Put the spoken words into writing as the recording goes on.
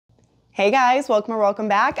Hey guys, welcome or welcome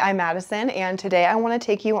back. I'm Madison, and today I want to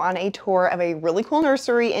take you on a tour of a really cool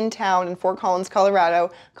nursery in town in Fort Collins,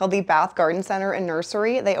 Colorado called the Bath Garden Center and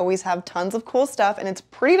Nursery. They always have tons of cool stuff and it's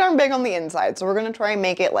pretty darn big on the inside, so we're going to try and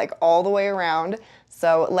make it like all the way around.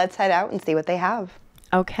 So let's head out and see what they have.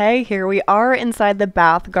 Okay, here we are inside the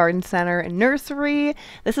Bath Garden Center and Nursery.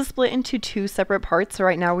 This is split into two separate parts, so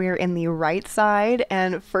right now we are in the right side,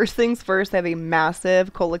 and first things first, they have a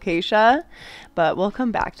massive colocasia, but we'll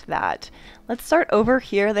come back to that. Let's start over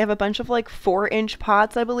here. They have a bunch of like 4-inch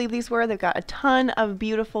pots, I believe these were. They've got a ton of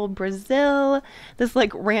beautiful Brazil, this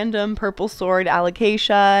like random purple sword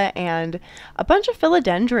alocasia, and a bunch of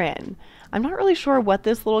philodendron. I'm not really sure what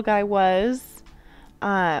this little guy was.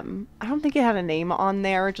 I don't think it had a name on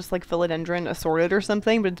there, just like philodendron assorted or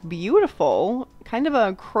something, but it's beautiful. Kind of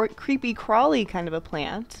a creepy crawly kind of a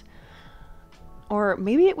plant. Or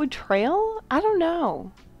maybe it would trail? I don't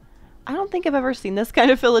know. I don't think I've ever seen this kind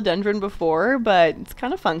of philodendron before, but it's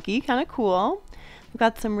kind of funky, kind of cool. We've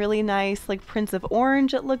got some really nice like Prince of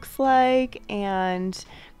Orange it looks like, and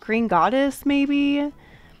Green Goddess maybe.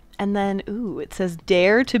 And then, ooh, it says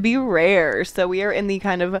Dare to be Rare. So we are in the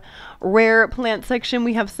kind of rare plant section.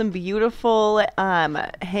 We have some beautiful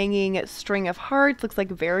hanging string of hearts. Looks like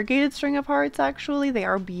variegated string of hearts, actually. They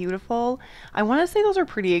are beautiful. I want to say those are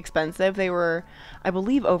pretty expensive. They were, I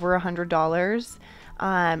believe, over $100.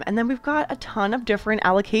 And then we've got a ton of different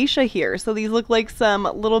alocasia here. So these look like some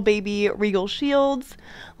little baby regal shields.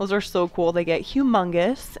 Those are so cool. They get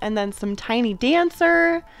humongous. And then some tiny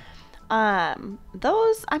dancer.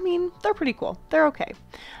 Those, I mean, they're pretty cool. They're okay.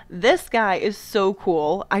 This guy is so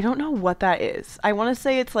cool. I don't know what that is. I want to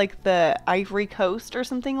say it's like the Ivory Coast or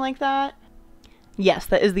something like that. Yes,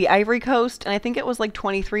 that is the Ivory Coast, and I think it was like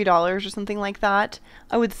 $23 or something like that.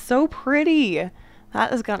 Oh, it's so pretty.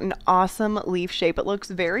 That has got an awesome leaf shape. It looks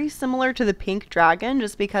very similar to the pink dragon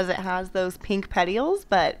just because it has those pink petioles,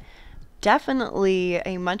 but definitely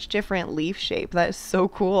a much different leaf shape. That is so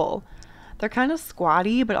cool. They're kind of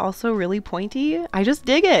squatty, but also really pointy. I just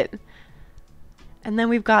dig it. And then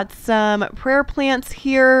we've got some prayer plants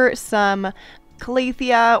here, some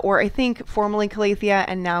calathea, or I think formerly calathea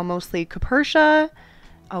and now mostly capertia.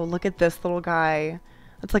 Oh, look at this little guy.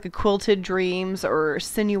 It's like a quilted dreams or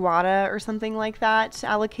sinuata or something like that.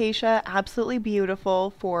 Alocasia, absolutely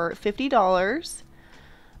beautiful for $50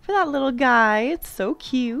 for that little guy. It's so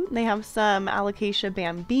cute. And they have some alocasia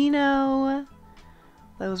bambino.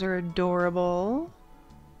 Those are adorable.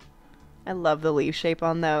 I love the leaf shape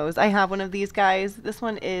on those. I have one of these guys. This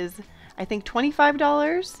one is, I think,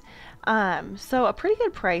 $25. So a pretty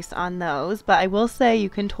good price on those, but I will say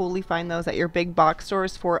you can totally find those at your big box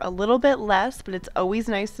stores for a little bit less, but it's always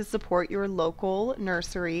nice to support your local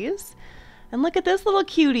nurseries. And look at this little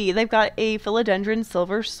cutie. They've got a philodendron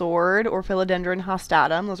silver sword or philodendron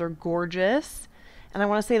hostatum. Those are gorgeous. And I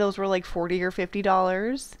want to say those were like $40 or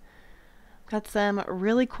 $50. Got some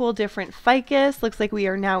really cool different ficus. Looks like we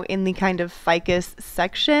are now in the kind of ficus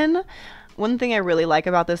section. One thing I really like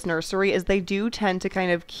about this nursery is they do tend to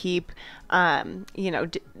kind of keep, you know,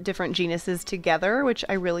 different genuses together, which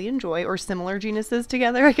I really enjoy, or similar genuses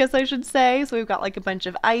together, I guess I should say. So we've got like a bunch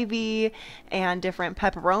of ivy and different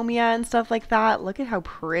peperomia and stuff like that. Look at how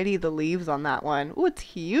pretty the leaves on that one. Oh, it's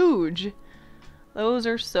huge. Those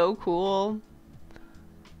are so cool.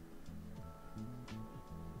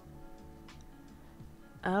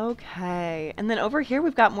 Okay, and then over here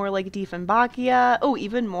we've got more like Dieffenbachia. Oh,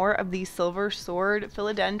 even more of the silver sword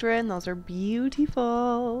philodendron. Those are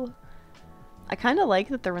beautiful. I kind of like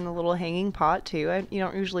that they're in the little hanging pot too. You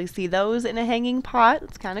don't usually see those in a hanging pot.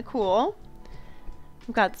 It's kind of cool.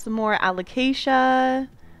 We've got some more alocasia.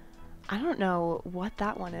 I don't know what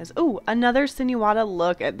that one is. Oh, another sinuata.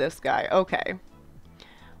 Look at this guy. Okay.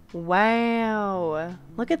 Wow,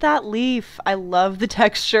 look at that leaf. I love the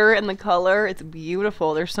texture and the color. It's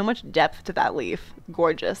beautiful. There's so much depth to that leaf.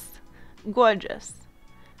 Gorgeous. Gorgeous.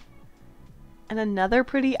 And another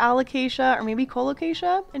pretty alocasia, or maybe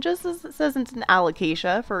colocasia. It just says it's an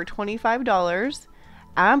alocasia for $25.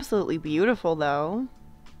 Absolutely beautiful though.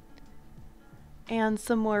 And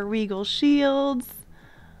some more regal shields.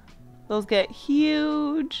 Those get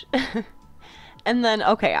huge. And then,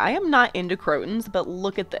 okay, I am not into crotons, but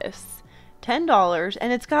look at this. $10,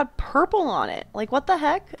 and it's got purple on it. Like, what the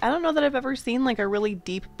heck? I don't know that I've ever seen, like, a really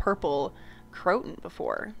deep purple croton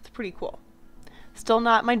before. It's pretty cool. Still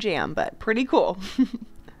not my jam, but pretty cool.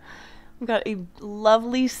 We've got a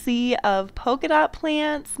lovely sea of polka dot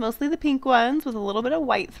plants, mostly the pink ones, with a little bit of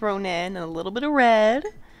white thrown in and a little bit of red.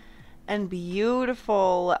 And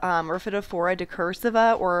beautiful Rhaphidophora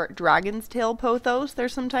decursiva, or dragon's tail pothos, they're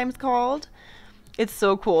sometimes called. It's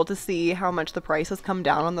so cool to see how much the price has come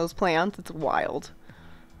down on those plants. It's wild.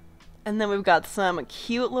 And then we've got some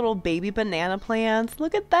cute little baby banana plants.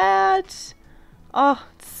 Look at that. Oh,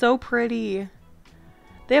 it's so pretty.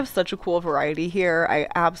 They have such a cool variety here. I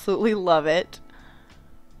absolutely love it.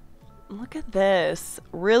 Look at this.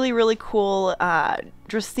 Really, really cool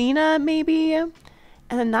Dracaena maybe.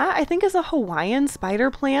 And then that I think is a Hawaiian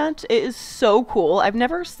spider plant. It is so cool. I've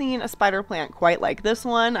never seen a spider plant quite like this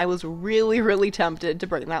one. I was really, really tempted to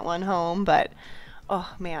bring that one home, but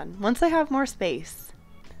oh man, once I have more space.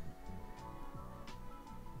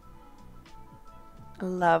 I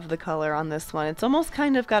love the color on this one. It's almost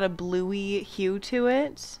kind of got a bluey hue to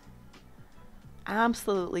it.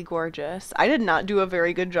 Absolutely gorgeous. I did not do a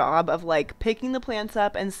very good job of like picking the plants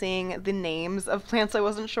up and seeing the names of plants I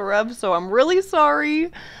wasn't sure of, so I'm really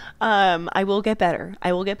sorry. I will get better.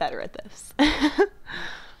 I will get better at this.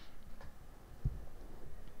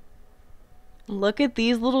 Look at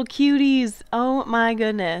these little cuties. Oh my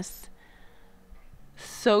goodness.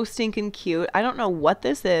 So stinking cute. I don't know what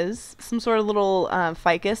this is. Some sort of little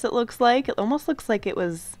ficus it looks like. It almost looks like it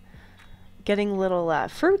was getting little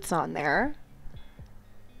fruits on there.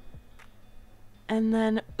 And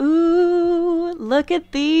then, ooh, look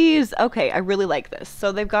at these. Okay, I really like this.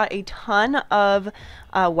 So they've got a ton of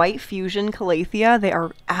white fusion calathea. They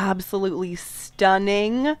are absolutely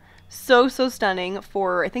stunning. So stunning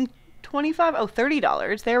for, I think,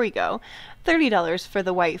 $30. There we go. $30 for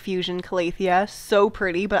the white fusion calathea. So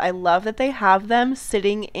pretty, but I love that they have them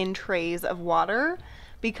sitting in trays of water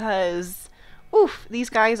because, oof, these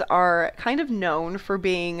guys are kind of known for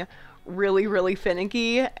being really, really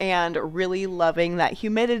finicky and really loving that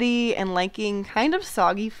humidity and liking kind of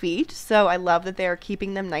soggy feet. So I love that they are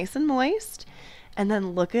keeping them nice and moist. And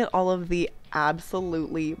then look at all of the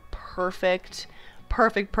absolutely perfect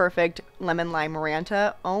lemon lime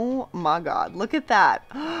maranta. Oh my god, look at that.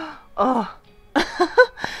 Oh,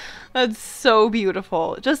 that's so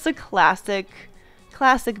beautiful. Just a classic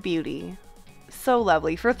beauty. So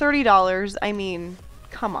lovely for $30. I mean,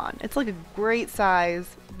 come on, it's like a great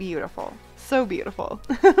size. Beautiful, so beautiful.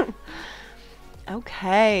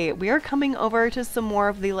 Okay, we are coming over to some more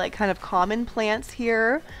of the like kind of common plants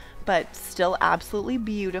here, but still absolutely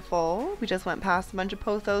beautiful. We just went past a bunch of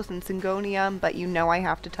pothos and syngonium, but you know I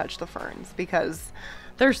have to touch the ferns because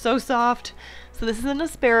they're so soft. So this is an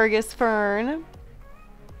asparagus fern.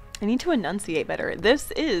 I need to enunciate better. This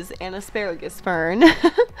is an asparagus fern.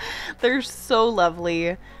 They're so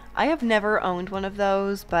lovely. I have never owned one of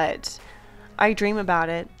those, but I dream about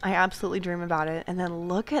it. I absolutely dream about it. And then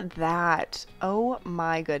look at that. Oh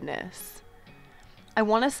my goodness. I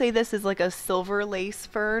want to say this is like a silver lace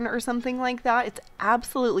fern or something like that. It's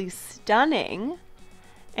absolutely stunning.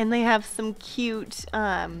 And they have some cute,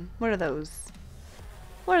 what are those?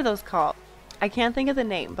 What are those called? I can't think of the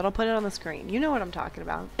name, but I'll put it on the screen. You know what I'm talking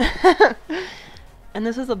about. And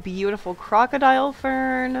this is a beautiful crocodile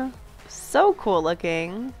fern. So cool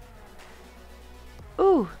looking.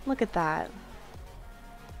 Ooh, look at that.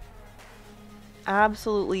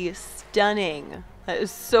 Absolutely stunning. That is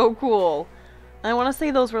so cool. I want to say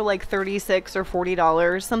those were like $36 or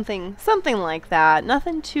 $40, something like that.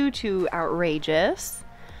 Nothing too outrageous.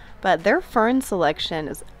 But their fern selection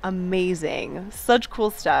is amazing. Such cool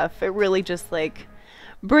stuff. It really just like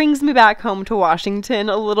brings me back home to Washington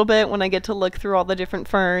a little bit when I get to look through all the different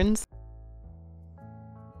ferns.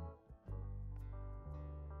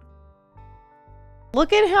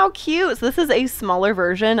 Look at how cute. So this is a smaller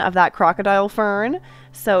version of that crocodile fern.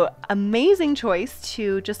 So amazing choice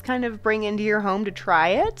to just kind of bring into your home to try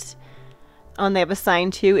it. And they have a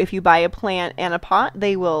sign too, if you buy a plant and a pot,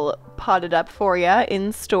 they will pot it up for you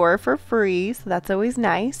in store for free. So that's always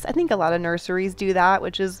nice. I think a lot of nurseries do that,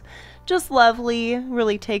 which is just lovely.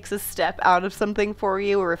 Really takes a step out of something for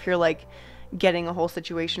you, or if you're like getting a whole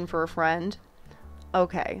situation for a friend.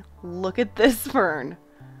 Okay, look at this fern.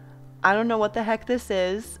 I don't know what the heck this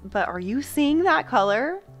is, but are you seeing that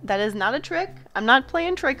color? That is not a trick. I'm not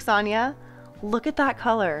playing tricks on ya. Look at that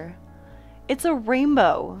color. It's a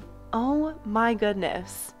rainbow. Oh my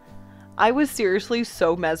goodness. I was seriously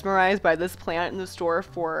so mesmerized by this plant in the store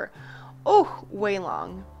for, oh, way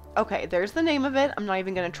long. Okay, there's the name of it. I'm not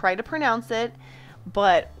even going to try to pronounce it,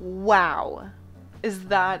 but wow. Is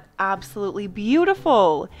that absolutely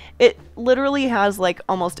beautiful. It literally has like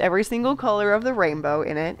almost every single color of the rainbow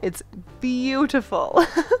in it. It's beautiful.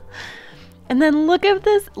 And then look at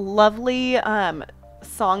this lovely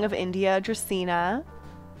Song of India Dracaena.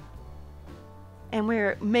 And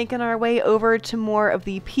we're making our way over to more of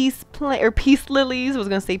the peace lilies. I was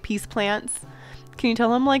gonna say peace plants. Can you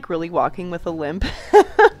tell I'm like really walking with a limp?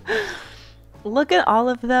 Look at all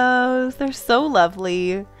of those. They're so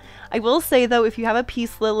lovely. I will say though, if you have a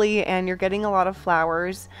peace lily and you're getting a lot of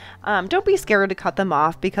flowers, don't be scared to cut them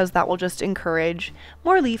off because that will just encourage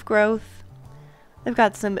more leaf growth. They've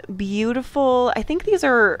got some beautiful, I think these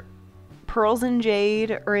are pearls and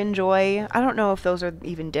jade or enjoy. I don't know if those are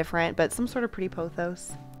even different, but some sort of pretty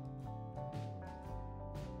pothos.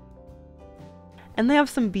 And they have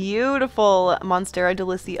some beautiful Monstera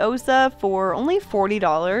deliciosa for only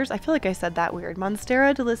 $40. I feel like I said that weird.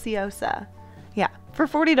 Monstera deliciosa. Yeah, for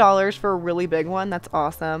 $40 for a really big one. That's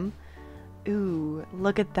awesome. Ooh,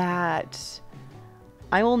 look at that.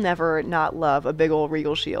 I will never not love a big old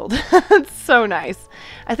regal shield. It's so nice.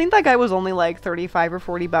 I think that guy was only like 35 or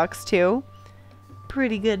 40 bucks too.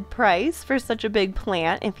 Pretty good price for such a big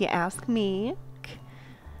plant, if you ask me.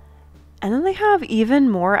 And then they have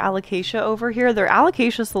even more alocasia over here. Their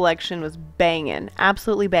alocasia selection was banging,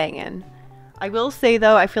 absolutely banging. I will say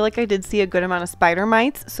though, I feel like I did see a good amount of spider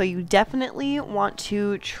mites, so you definitely want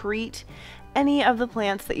to treat any of the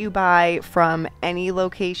plants that you buy from any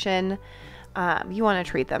location. You want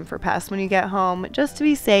to treat them for pests when you get home, just to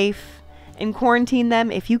be safe, and quarantine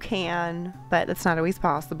them if you can, but that's not always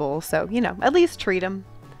possible, so you know, at least treat them.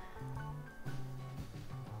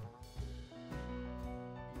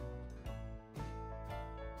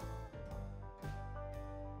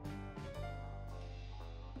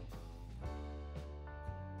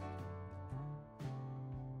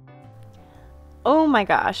 Oh my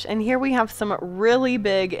gosh, and here we have some really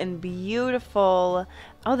big and beautiful,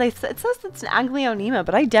 oh, it says it's an Aglaonema,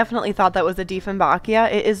 but I definitely thought that was a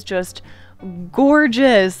Dieffenbachia. It is just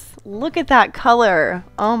gorgeous. Look at that color.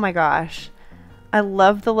 Oh my gosh. I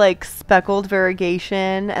love the like speckled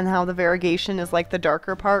variegation and how the variegation is like the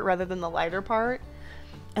darker part rather than the lighter part.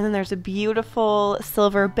 And then there's a beautiful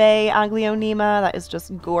Silver Bay Aglaonema that is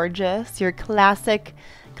just gorgeous. Your classic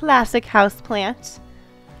houseplant.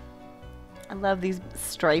 I love these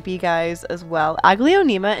stripy guys as well.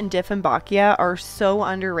 Aglaonema and Dieffenbachia are so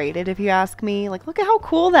underrated if you ask me. Like, look at how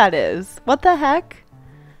cool that is. What the heck?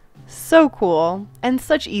 So cool. And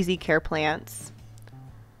such easy care plants.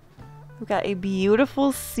 We've got a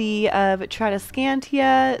beautiful sea of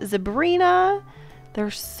Tradescantia, Zebrina.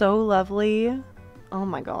 They're so lovely. Oh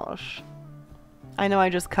my gosh. I know I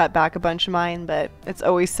just cut back a bunch of mine, but it's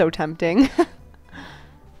always so tempting.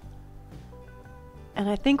 And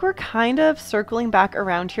I think we're kind of circling back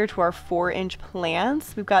around here to our 4-inch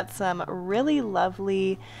plants. We've got some really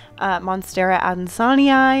lovely Monstera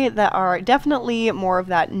adansonii that are definitely more of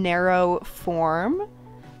that narrow form.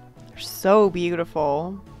 They're so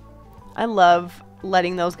beautiful. I love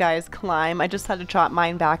letting those guys climb. I just had to chop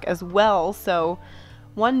mine back as well, so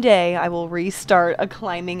one day I will restart a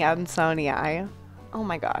climbing adansonii. Oh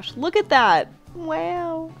my gosh, look at that.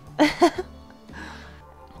 Wow.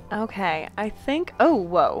 Okay, I think, oh,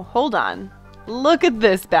 whoa, hold on. Look at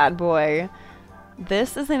this bad boy.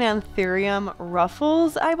 This is an Anthurium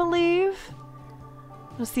Ruffles, I believe.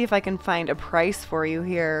 Let's see if I can find a price for you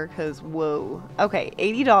here, because whoa. Okay,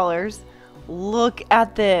 $80. Look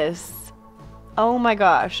at this. Oh my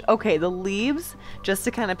gosh. Okay, the leaves, just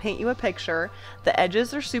to kind of paint you a picture, the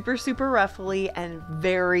edges are super, super ruffly and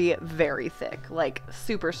very, very thick, like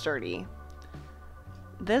super sturdy.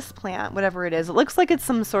 This plant, whatever it is, it looks like it's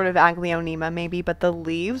some sort of Aglaonema maybe, but the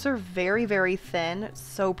leaves are very, very thin. It's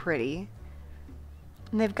so pretty.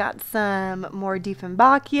 And they've got some more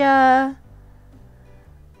Dieffenbachia.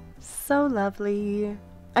 So lovely.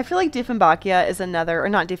 I feel like Dieffenbachia is another, or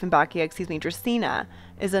not Dieffenbachia, excuse me, Dracaena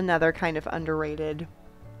is another kind of underrated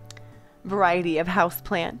variety of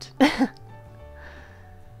houseplant.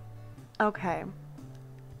 Okay.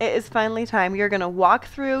 It is finally time. You're going to walk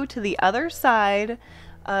through to the other side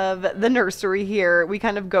of the nursery here. We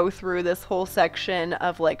kind of go through this whole section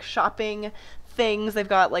of like shopping things. They've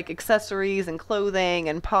got like accessories and clothing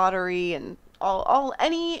and pottery and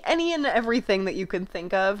any and everything that you can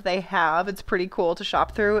think of they have. It's pretty cool to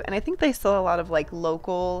shop through, and I think they sell a lot of like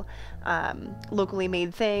locally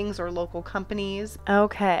made things or local companies.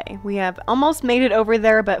 Okay, we have almost made it over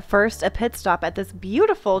there, but first a pit stop at this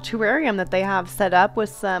beautiful terrarium that they have set up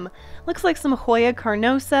with some, looks like some Hoya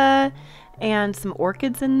carnosa and some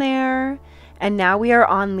orchids in there. And now we are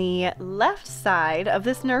on the left side of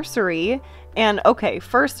this nursery. And okay,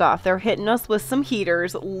 first off, they're hitting us with some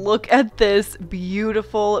heaters. Look at this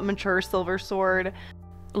beautiful mature silver sword.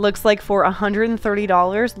 Looks like for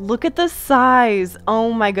 $130. Look at the size.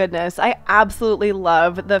 Oh my goodness. I absolutely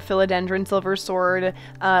love the philodendron silver sword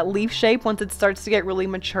leaf shape once it starts to get really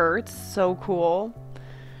mature. It's so cool.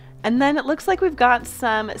 And then it looks like we've got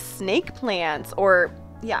some snake plants, or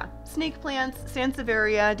yeah, snake plants,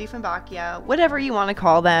 Sansevieria, Dieffenbachia, whatever you want to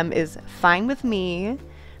call them is fine with me.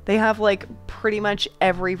 They have like pretty much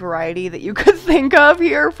every variety that you could think of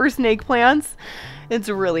here for snake plants. It's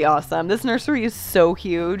really awesome. This nursery is so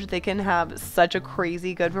huge. They can have such a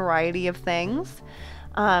crazy good variety of things.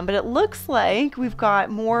 But it looks like we've got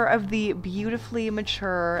more of the beautifully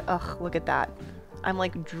mature, ugh, look at that. I'm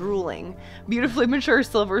like drooling. Beautifully mature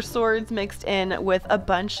silver swords mixed in with a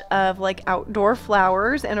bunch of like outdoor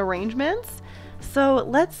flowers and arrangements. So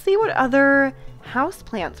let's see what other house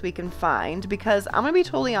plants we can find, because I'm gonna be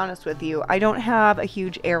totally honest with you, I don't have a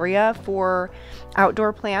huge area for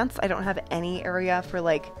outdoor plants. I don't have any area for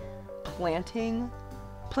like planting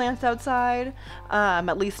plants outside,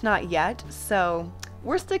 at least not yet. So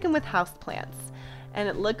we're sticking with house plants, and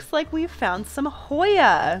it looks like we've found some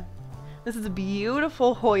Hoya. This is a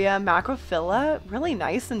beautiful Hoya macrophylla, really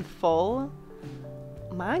nice and full.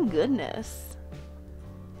 My goodness.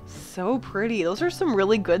 So pretty. Those are some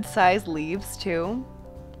really good sized leaves too.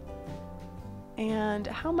 And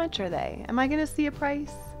how much are they? Am I gonna see a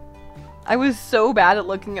price? I was so bad at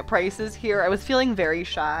looking at prices here. I was feeling very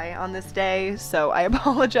shy on this day, so I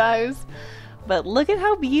apologize. But look at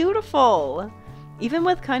how beautiful. Even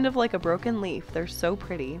with kind of like a broken leaf, they're so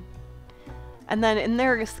pretty. And then in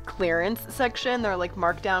their clearance section, their like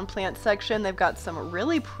markdown plant section, they've got some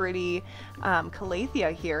really pretty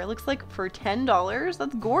calathea here. It looks like for $10,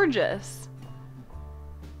 that's gorgeous.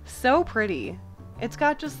 So pretty. It's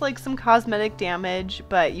got just like some cosmetic damage,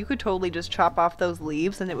 but you could totally just chop off those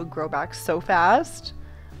leaves and it would grow back so fast.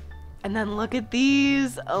 And then look at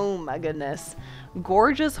these. Oh my goodness.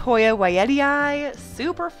 Gorgeous Hoya Wyetii,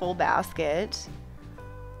 super full basket.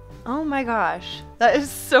 Oh my gosh, that is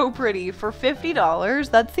so pretty. For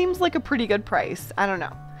 $50, that seems like a pretty good price. I don't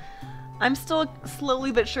know. I'm still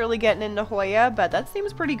slowly but surely getting into Hoya, but that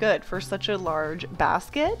seems pretty good for such a large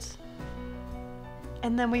basket.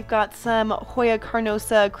 And then we've got some Hoya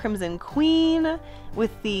carnosa Crimson Queen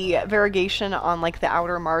with the variegation on like the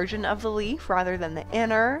outer margin of the leaf rather than the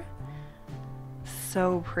inner.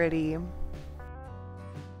 So pretty.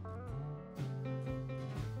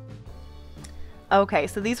 Okay,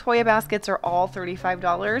 so these Hoya baskets are all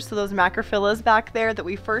 $35. So those macrophyllas back there that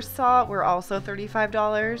we first saw were also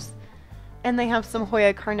 $35. And they have some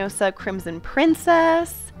Hoya carnosa Crimson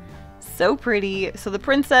Princess. So pretty. So the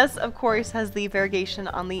princess, of course, has the variegation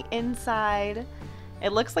on the inside.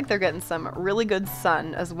 It looks like they're getting some really good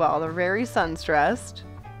sun as well. They're very sun stressed.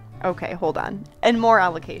 Okay, hold on. And more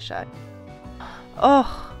alocasia.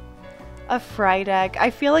 Oh. A Frydek. I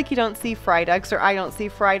feel like you don't see Frydeks, or I don't see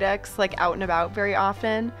Frydeks like out and about very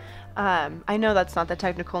often. I know that's not the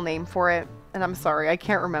technical name for it, and I'm sorry, I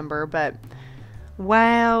can't remember, but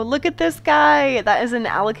wow, look at this guy. That is an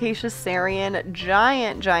Alocasia Syrian,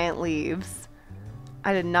 giant leaves.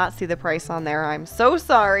 I did not see the price on there. I'm so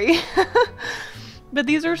sorry. But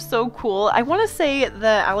these are so cool. I want to say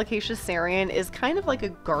the Alocasia Syrian is kind of like a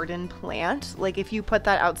garden plant. Like if you put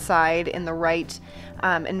that outside in the right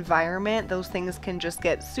environment, those things can just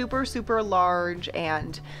get super large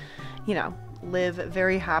and, you know, live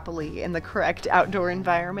very happily in the correct outdoor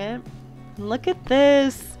environment. Look at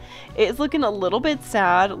this. It's looking a little bit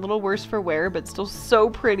sad, a little worse for wear, but still so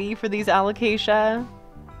pretty for these Alocasia.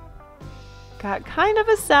 Got kind of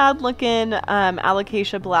a sad looking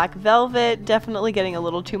Alocasia Black Velvet, definitely getting a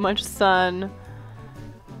little too much sun.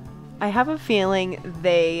 I have a feeling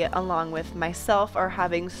they, along with myself, are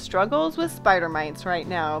having struggles with spider mites right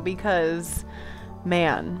now because,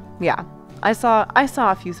 man, yeah, I saw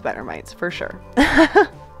a few spider mites for sure.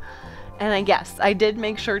 And I guess I did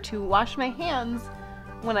make sure to wash my hands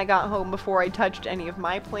when I got home before I touched any of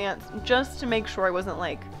my plants, just to make sure I wasn't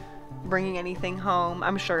like bringing anything home.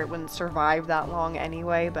 I'm sure it wouldn't survive that long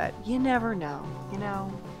anyway, but you never know, you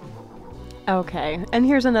know? Okay, and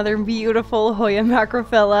here's another beautiful Hoya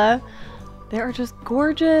macrophylla. They are just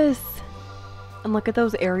gorgeous. And look at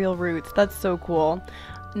those aerial roots. That's so cool.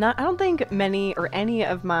 I don't think many or any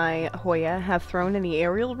of my Hoya have thrown any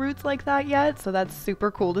aerial roots like that yet, so that's super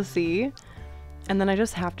cool to see. And then I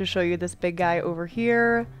just have to show you this big guy over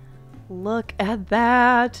here. Look at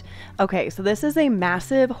that. Okay, so this is a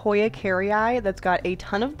massive Hoya carrii that's got a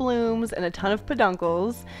ton of blooms and a ton of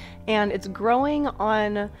peduncles, and it's growing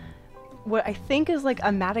on what I think is like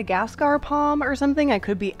a Madagascar palm or something. I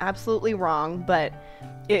could be absolutely wrong, but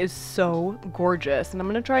it is so gorgeous. And I'm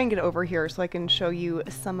gonna try and get over here so I can show you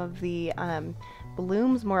some of the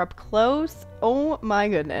blooms more up close. Oh my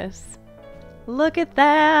goodness. Look at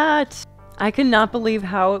that. I cannot believe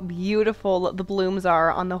how beautiful the blooms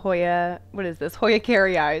are on the Hoya. What is this? Hoya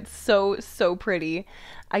carrii. It's so, so pretty.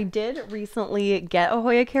 I did recently get a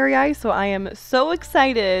Hoya carrii, so I am so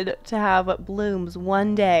excited to have blooms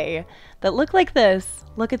one day that look like this.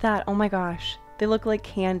 Look at that. Oh my gosh. They look like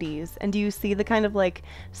candies. And do you see the kind of like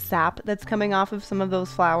sap that's coming off of some of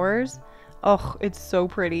those flowers? Oh, it's so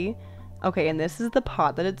pretty. Okay, and this is the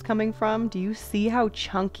pot that it's coming from. Do you see how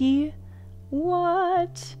chunky?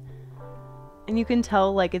 What? And you can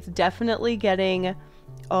tell like it's definitely getting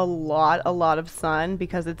a lot of sun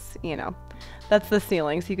because it's, you know, that's the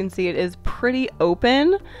ceiling. So you can see it is pretty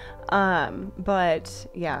open. But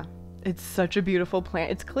yeah, it's such a beautiful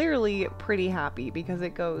plant. It's clearly pretty happy because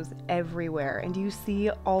it goes everywhere. And do you see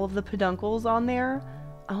all of the peduncles on there?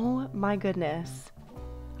 Oh my goodness.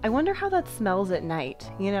 I wonder how that smells at night,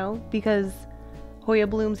 you know, because Hoya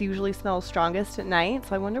blooms usually smell strongest at night.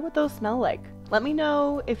 So I wonder what those smell like. Let me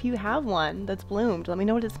know if you have one that's bloomed. Let me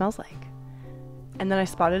know what it smells like. And then I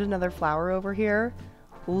spotted another flower over here.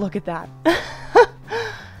 Look at that.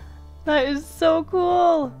 That is so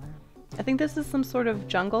cool. I think this is some sort of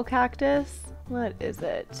jungle cactus. What is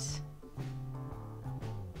it?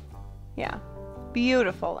 Yeah,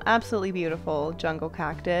 beautiful, absolutely beautiful jungle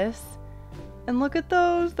cactus. And look at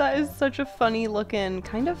those. That is such a funny looking,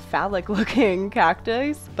 kind of phallic looking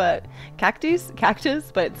cactus, but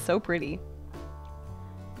it's so pretty.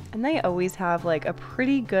 And they always have like a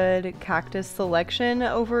pretty good cactus selection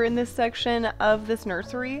over in this section of this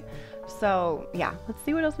nursery. So yeah, let's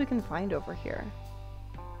see what else we can find over here.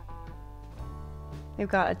 They've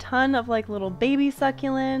got a ton of like little baby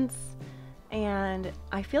succulents, and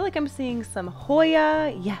I feel like I'm seeing some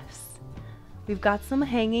Hoya. Yes, we've got some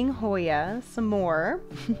hanging Hoya, some more.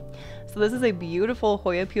 So this is a beautiful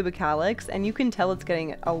Hoya pubicalyx, and you can tell it's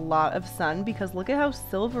getting a lot of sun because look at how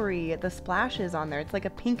silvery the splash is on there. It's like a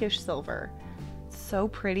pinkish silver. So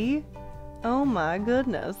pretty. Oh my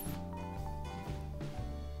goodness.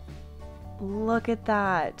 Look at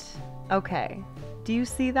that. Okay. Do you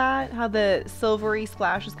see that? How the silvery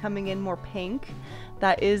splash is coming in more pink?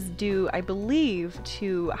 That is due, I believe,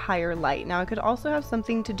 to higher light. Now, it could also have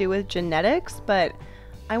something to do with genetics, but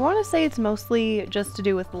I want to say it's mostly just to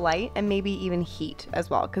do with light and maybe even heat as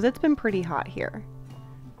well, because it's been pretty hot here.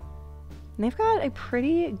 And they've got a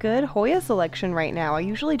pretty good Hoya selection right now. I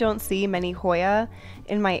usually don't see many Hoya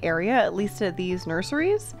in my area, at least at these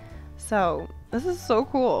nurseries. So this is so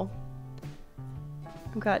cool.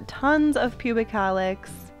 We've got tons of pubicalyx.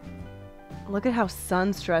 Look at how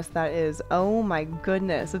sun-stressed that is. Oh my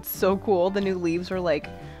goodness, it's so cool. The new leaves are like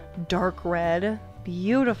dark red.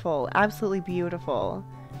 Beautiful, absolutely beautiful.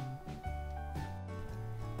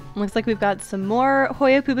 Looks like we've got some more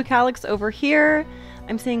Hoya pubicalyx over here.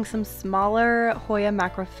 I'm seeing some smaller Hoya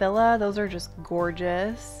macrophylla. Those are just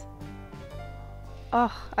gorgeous.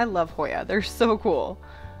 Oh, I love Hoya. They're so cool.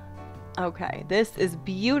 Okay, this is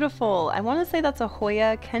beautiful. I want to say that's a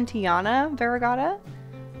Hoya Kentiana variegata.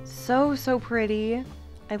 So, so pretty.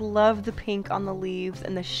 I love the pink on the leaves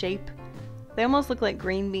and the shape. They almost look like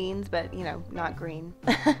green beans, but you know, not green.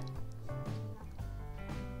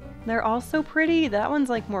 They're all so pretty. That one's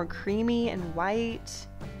like more creamy and white.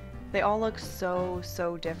 They all look so,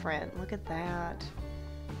 so different. Look at that.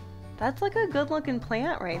 That's like a good looking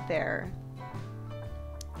plant right there.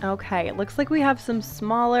 Okay, it looks like we have some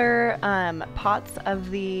smaller pots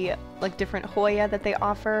of the like different Hoya that they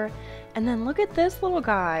offer. And then look at this little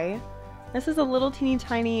guy. This is a little teeny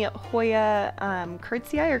tiny Hoya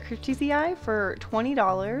curtsii for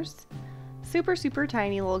 $20. Super, super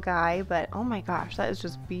tiny little guy, but oh my gosh, that is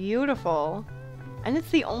just beautiful. And it's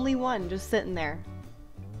the only one just sitting there.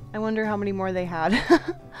 I wonder how many more they had.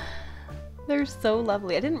 They're so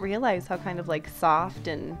lovely. I didn't realize how kind of like soft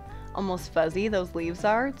and almost fuzzy those leaves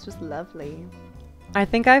are. It's just lovely. I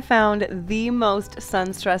think I found the most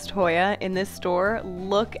sun-stressed Hoya in this store.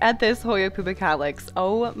 Look at this Hoya pubicalyx.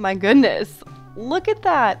 Oh my goodness. Look at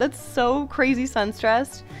that. That's so crazy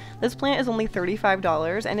sun-stressed. This plant is only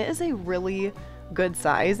 $35 and it is a really good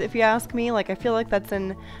size if you ask me. Like I feel like that's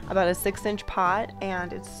in about a 6-inch pot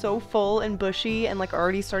and it's so full and bushy and like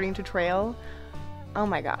already starting to trail. Oh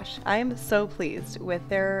my gosh. I am so pleased with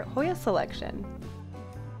their Hoya selection.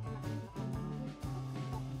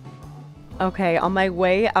 Okay, on my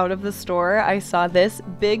way out of the store, I saw this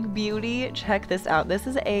big beauty. Check this out. This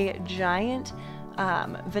is a giant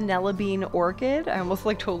vanilla bean orchid. I almost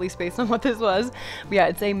like totally spaced on what this was. But yeah,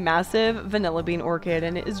 it's a massive vanilla bean orchid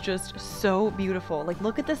and it is just so beautiful. Like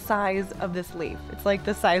look at the size of this leaf. It's like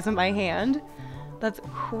the size of my hand. That's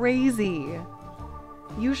crazy.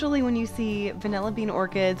 usually when you see vanilla bean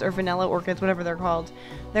orchids or vanilla orchids, whatever they're called,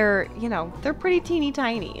 they're, you know, they're pretty teeny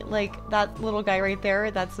tiny. Like that little guy right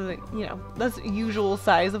there, that's a, you know, that's usual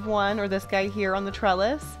size of one, or this guy here on the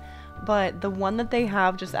trellis. But the one that they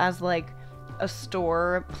have just as like a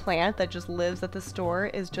store plant that just lives at the store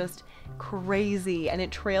is just crazy, and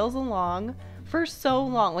it trails along for so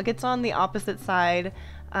long. Like it's on the opposite side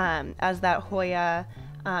as that Hoya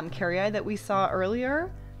caryi that we saw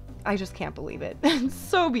earlier. I just can't believe it. It's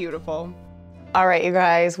so beautiful. All right, you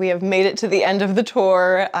guys, we have made it to the end of the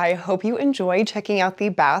tour. I hope you enjoyed checking out the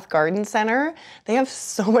Bath Garden Center. They have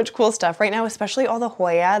so much cool stuff right now, especially all the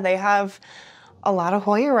Hoya. They have a lot of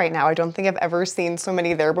Hoya right now. I don't think I've ever seen so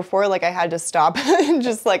many there before. Like I had to stop and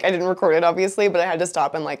just like, I didn't record it obviously, but I had to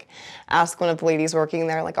stop and like ask one of the ladies working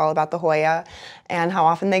there like all about the Hoya and how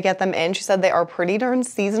often they get them in. She said they are pretty darn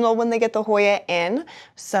seasonal when they get the Hoya in.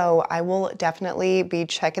 So I will definitely be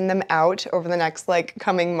checking them out over the next like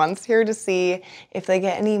coming months here to see if they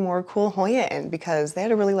get any more cool Hoya in, because they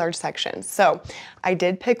had a really large section. So I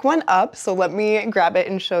did pick one up. So let me grab it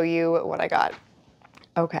and show you what I got.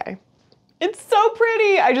 Okay. It's so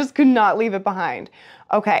pretty. I just could not leave it behind.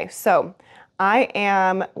 Okay, so I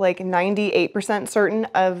am like 98% certain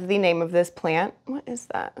of the name of this plant. What is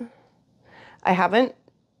that? I haven't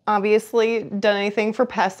obviously done anything for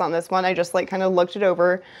pests on this one. I just like kind of looked it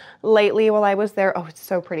over lately while I was there. Oh, it's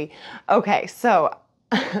so pretty. Okay, so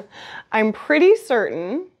I'm pretty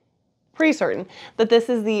certain that this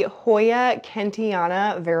is the Hoya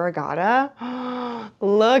Kentiana variegata.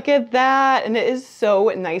 Look at that. And it is so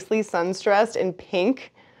nicely sun-stressed in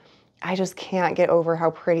pink. I just can't get over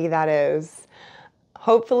how pretty that is.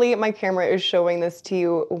 Hopefully my camera is showing this to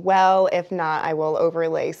you well. If not, I will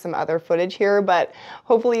overlay some other footage here, but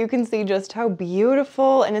hopefully you can see just how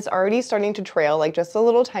beautiful, and it's already starting to trail like just a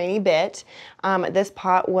little tiny bit. This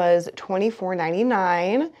pot was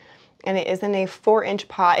 $24.99. and it is in a 4-inch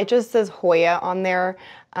pot. It just says Hoya on there.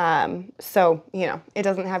 So, you know, it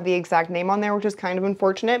doesn't have the exact name on there, which is kind of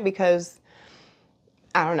unfortunate because,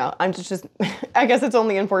 I don't know, I'm just I guess it's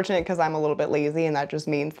only unfortunate because I'm a little bit lazy, and that just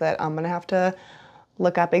means that I'm gonna have to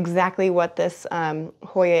look up exactly what this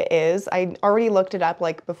Hoya is. I already looked it up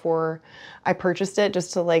like before I purchased it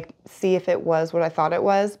just to like see if it was what I thought it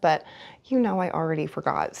was, but you know, I already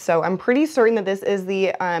forgot. So I'm pretty certain that this is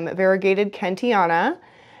the variegated Kentiana.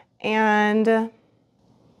 And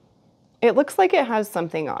it looks like it has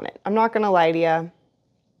something on it. I'm not gonna lie to you.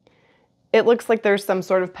 It looks like there's some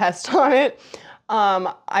sort of pest on it.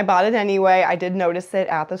 I bought it anyway. I did notice it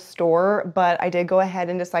at the store, but I did go ahead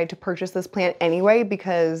and decide to purchase this plant anyway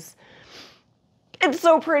because it's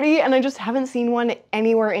so pretty, and I just haven't seen one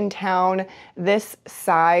anywhere in town this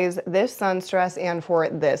size, this sun stress, and for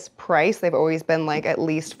this price. They've always been like at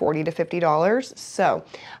least $40 to $50. So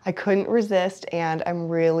I couldn't resist, and I'm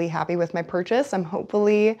really happy with my purchase.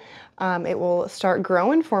 Hopefully it will start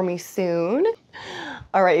growing for me soon.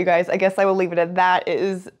 All right, you guys, I guess I will leave it at that. It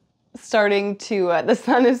is starting to, the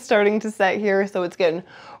sun is starting to set here, so it's getting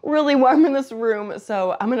really warm in this room.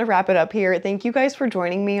 So I'm gonna wrap it up here. Thank you guys for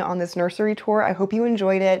joining me on this nursery tour. I hope you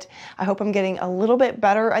enjoyed it. I hope I'm getting a little bit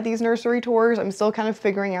better at these nursery tours. I'm still kind of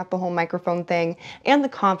figuring out the whole microphone thing and the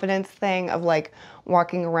confidence thing of like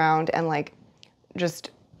walking around and like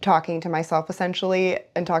just talking to myself essentially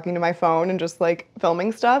and talking to my phone and just like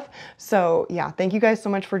filming stuff. So yeah, thank you guys so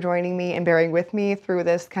much for joining me and bearing with me through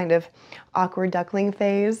this kind of awkward duckling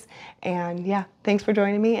phase. And yeah, thanks for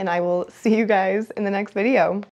joining me, and I will see you guys in the next video.